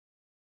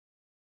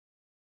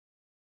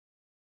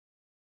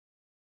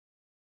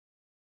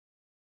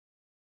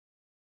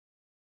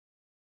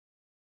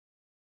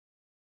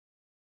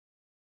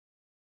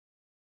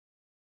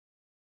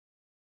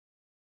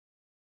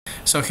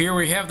So here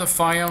we have the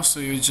file, so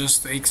you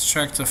just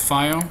extract the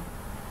file.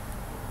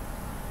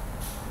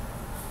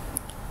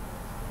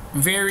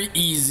 Very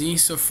easy.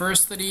 So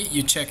firstly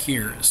you check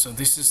here, so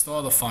this is the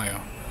other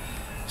file.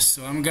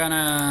 So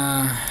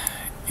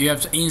you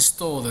have to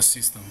install the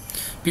system.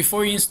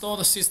 Before you install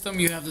the system,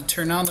 you have to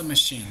turn on the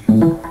machine.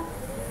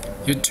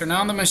 You turn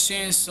on the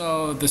machine,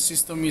 so the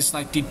system is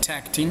like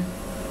detecting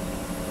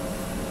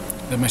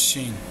the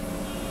machine.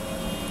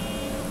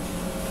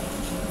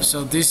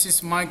 So this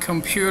is my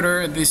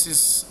computer, this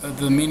is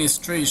the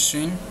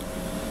administration.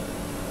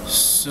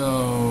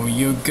 So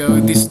you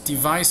go this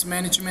device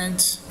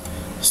management.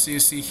 So you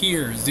see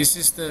here, this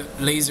is the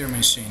laser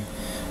machine.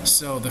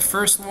 So the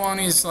first one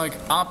is like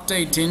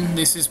updating.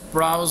 This is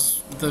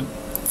browse the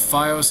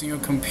files in your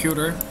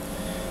computer,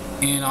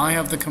 and I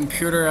have the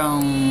computer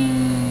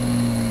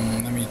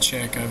on. Let me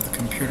check. I have the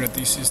computer.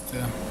 This is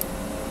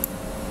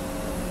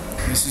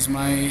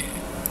my.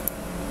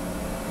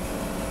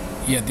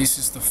 Yeah, this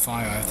is the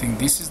file. I think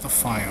this is the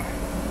file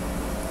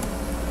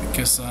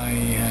because I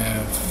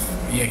have.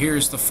 Yeah, here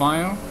is the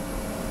file.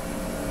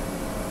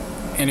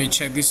 And you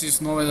check, this is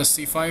Novecel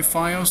C5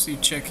 files. You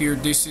check here,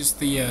 this is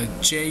the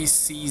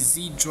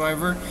JCZ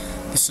driver,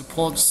 the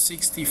support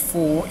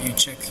 64. You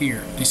check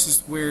here, this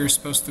is where you're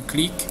supposed to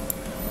click.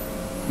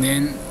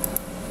 Then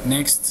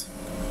next,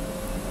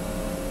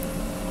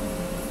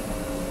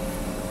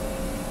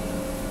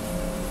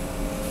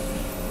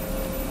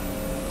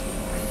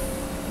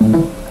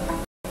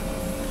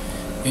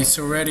 it's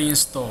already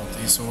installed.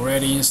 It's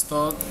already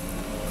installed.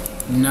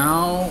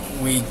 Now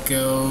we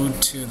go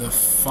to the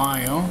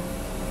file.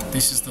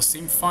 This is the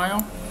same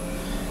file,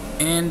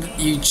 and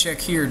you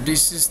check here,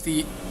 this is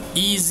the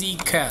easy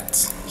cut.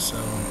 So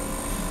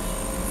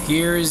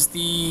here is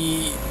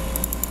the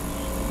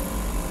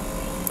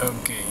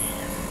okay,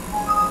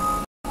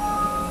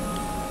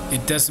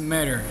 it doesn't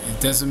matter,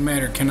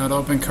 cannot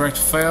open correct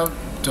file,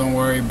 don't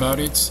worry about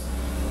it.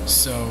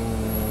 So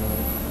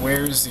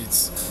where is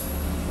it?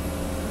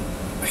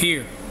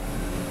 Here,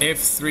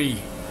 F3,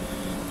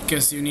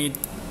 because you need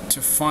to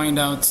find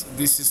out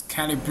this is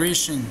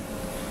calibration.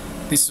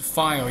 This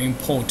file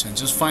important.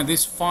 Just find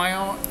this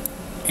file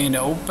and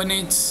open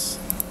it,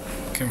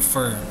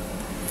 confirm.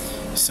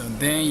 So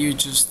then you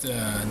just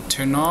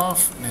turn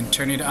off and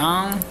turn it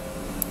on.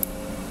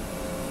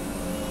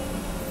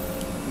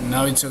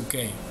 Now it's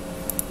okay.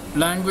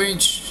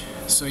 Language,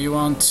 so you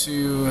want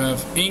to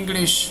have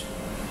English.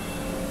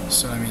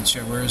 So let me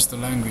check, where's the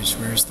language?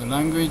 Where's the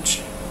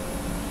language?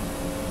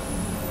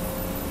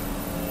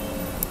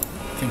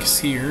 I think it's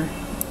here.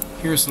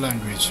 Here's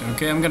language.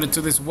 Okay, I'm gonna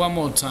do this one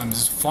more time.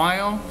 This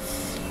file,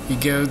 you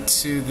go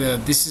to the,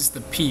 this is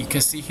the P. You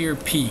can see here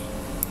P.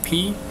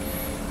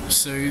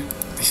 So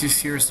this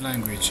is, here's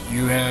language.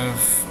 You have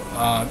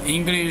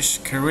English,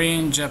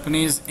 Korean,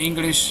 Japanese,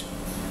 English.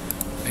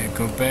 Then you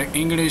go back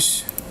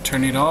English,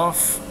 turn it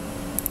off.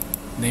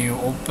 Then you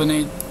open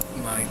it,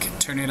 like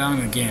turn it on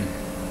again.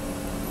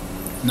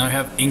 Now you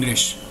have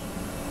English.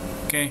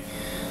 Okay,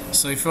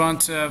 so if you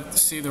want to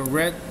see the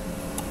red,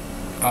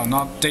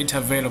 not data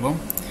available.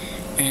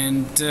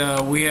 And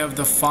we have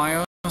the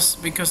files,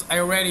 because I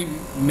already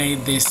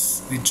made the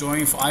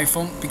Douyin for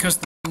iPhone, because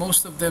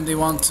most of them they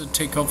want to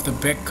take off the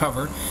back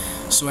cover,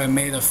 so I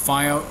made a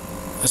file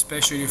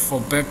especially for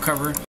back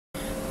cover.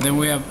 Then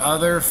we have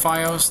other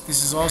files.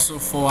 This is also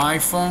for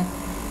iPhone,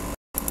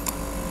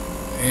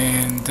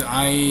 and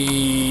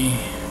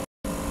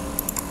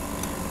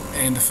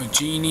for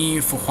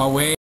Genie, for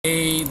Huawei.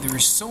 There are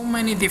so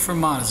many different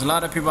models. A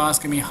lot of people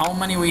asking me how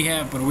many we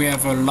have, but we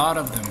have a lot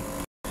of them.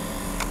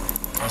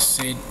 Let's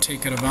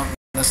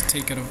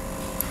take it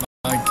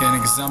like an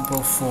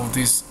example for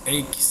this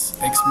X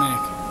Mac.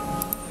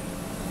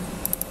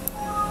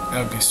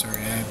 Okay, sorry, I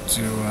have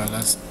to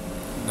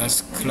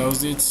let's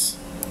close it.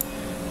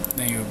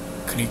 Then you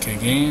click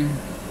again.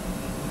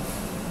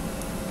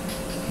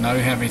 Now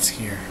you have it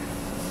here.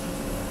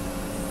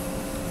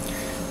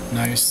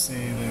 Now you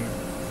see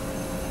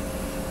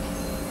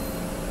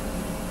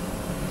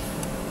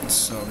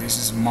so this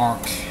is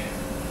Mark.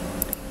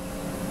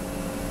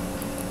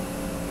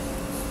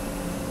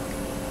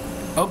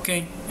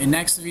 Okay, in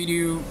next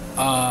video,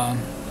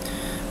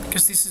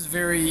 because this is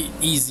very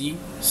easy,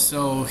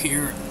 so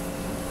here's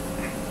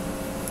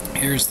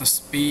the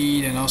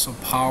speed and also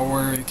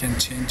power. You can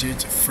change it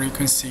to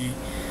frequency.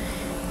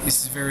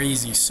 This is very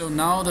easy. So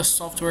now the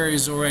software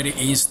is already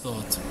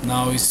installed.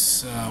 Now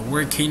it's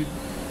working.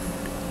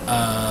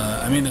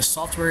 I mean, the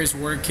software is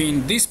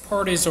working. This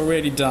part is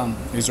already done.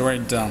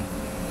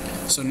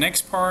 So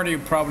next part you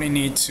probably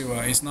need to.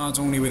 It's not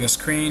only with the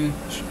screen.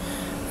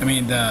 I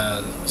mean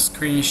the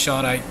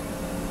screenshot.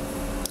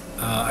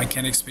 I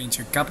can explain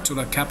to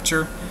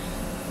capture.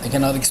 I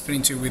cannot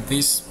explain to you with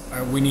this.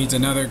 We need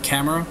another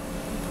camera.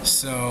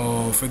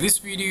 So for this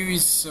video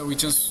is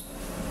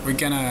we're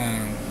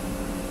gonna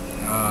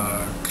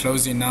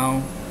close it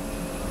now.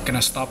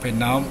 Gonna stop it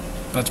now.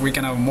 But we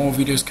can have more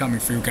videos coming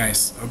for you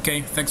guys.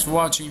 Okay, thanks for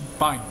watching.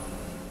 Bye.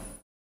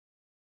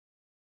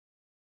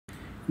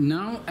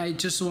 Now I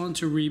just want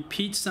to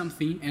repeat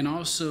something, and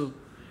also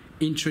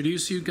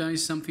introduce you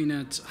guys something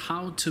that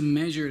how to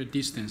measure the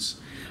distance.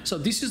 So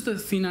this is the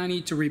thing I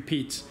need to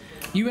repeat.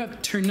 You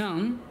have to turn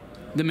on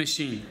the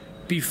machine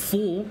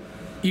before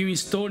you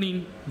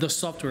installing the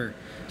software.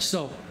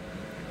 So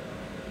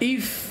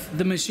if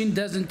the machine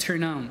doesn't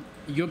turn on,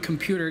 your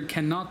computer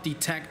cannot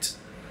detect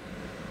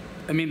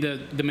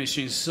the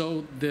machine,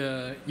 so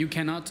you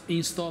cannot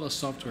install the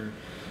software.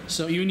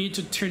 So you need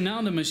to turn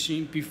on the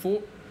machine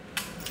before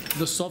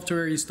the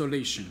software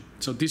installation.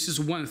 So this is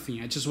one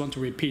thing I just want to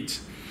repeat.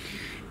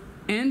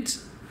 And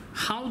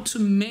how to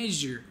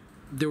measure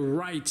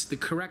the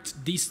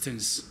correct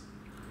distance.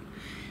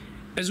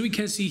 As we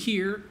can see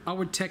here,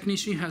 our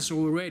technician has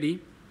already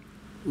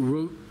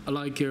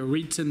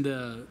written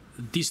the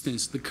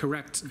distance, the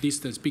correct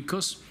distance,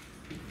 because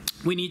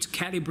we need to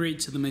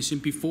calibrate the machine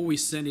before we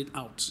send it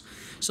out.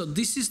 So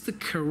this is the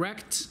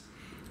correct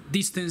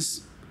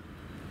distance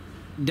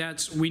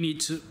that we need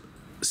to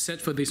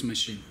set for this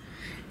machine.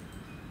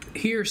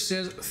 Here it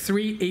says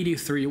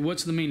 383.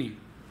 What's the meaning?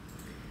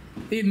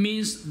 It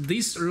means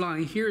this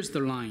line, here's the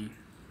line,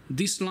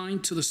 this line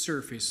to the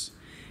surface.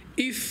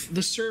 If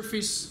the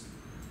surface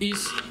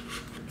is,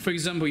 for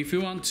example, if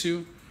you want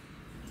to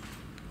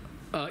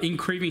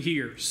engraving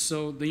here,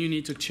 so then you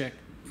need to check.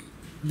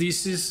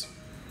 This is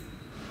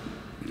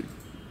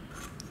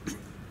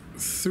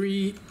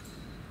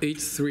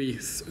 383,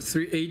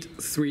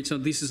 so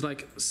this is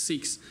like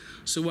 6.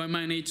 So I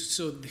might need to,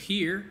 so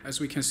here, as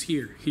we can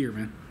see here,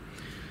 man,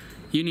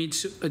 you need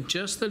to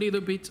adjust a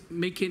little bit,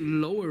 make it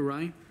lower,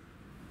 right?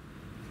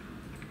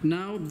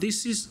 Now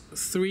this is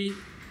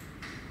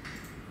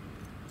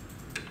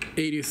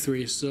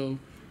 383, so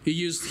you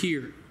use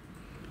here,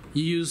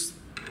 you use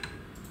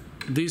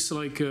this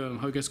like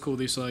how you guys call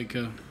this, like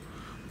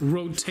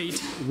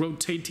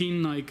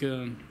rotating like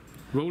a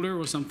roller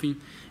or something.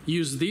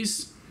 Use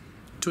this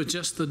to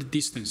adjust the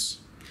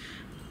distance.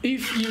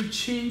 If you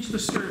change the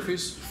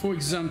surface, for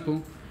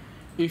example,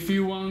 if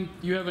you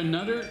have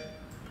another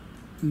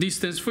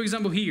distance, for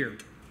example here,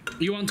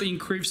 you want to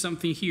engrave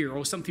something here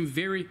or something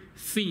very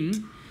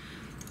thin,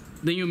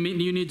 then you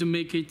need to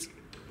make it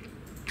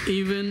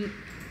even.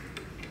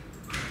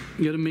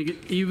 You gotta make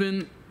it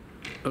even.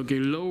 Okay,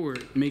 lower.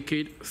 Make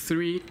it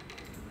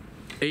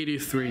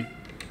 383.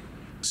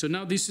 So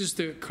now this is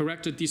the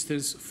correct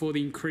distance for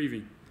the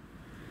engraving.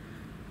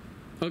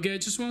 Okay, I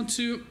just want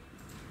to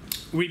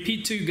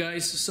repeat to you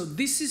guys. So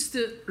this is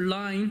the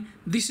line,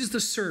 this is the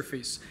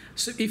surface.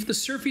 So if the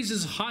surface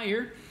is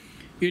higher,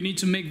 you need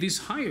to make this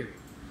higher.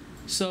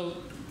 So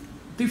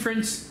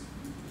different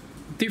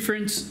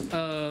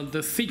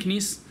the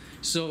thickness.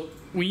 So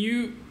when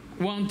you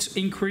want to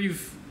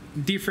engrave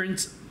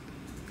different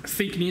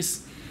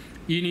thickness,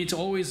 you need to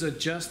always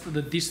adjust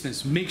the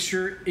distance. Make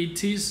sure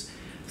it is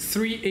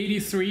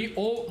 383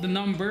 or the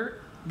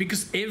number,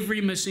 because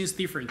every machine is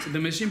different. The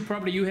machine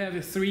probably you have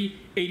a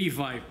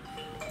 385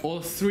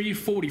 or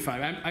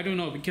 345. I don't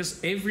know,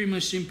 because every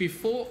machine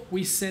before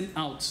we send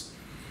out,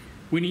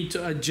 we need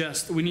to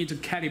adjust, we need to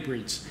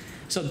calibrate.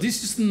 So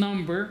this is the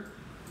number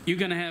you're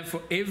gonna have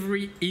for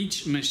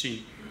each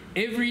machine.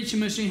 Each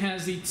machine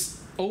has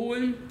its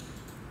own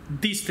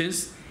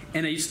distance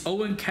and its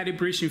own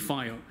calibration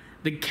file.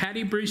 The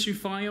calibration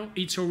file,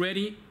 it's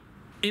already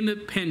in the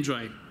pen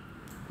drive,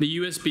 the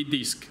USB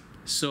disk.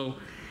 So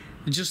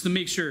just to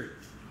make sure,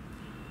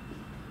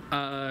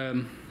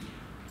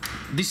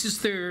 this is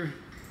their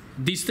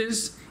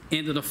distance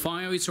and the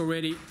file is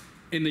already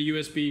in the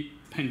USB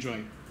pen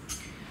drive.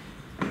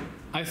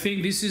 I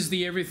think this is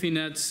everything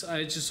that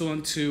I just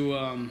want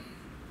to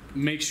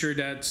make sure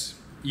that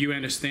you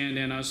understand,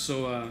 and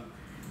also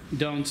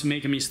don't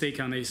make a mistake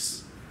on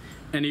this.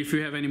 And if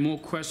you have any more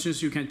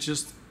questions, you can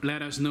just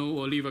let us know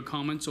or leave a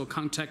comment or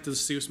contact the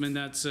salesman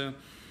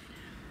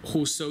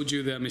who sold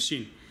you the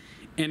machine.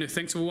 And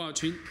thanks for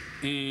watching,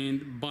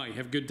 and bye.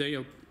 Have a good day.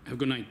 Have a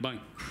good night. Bye.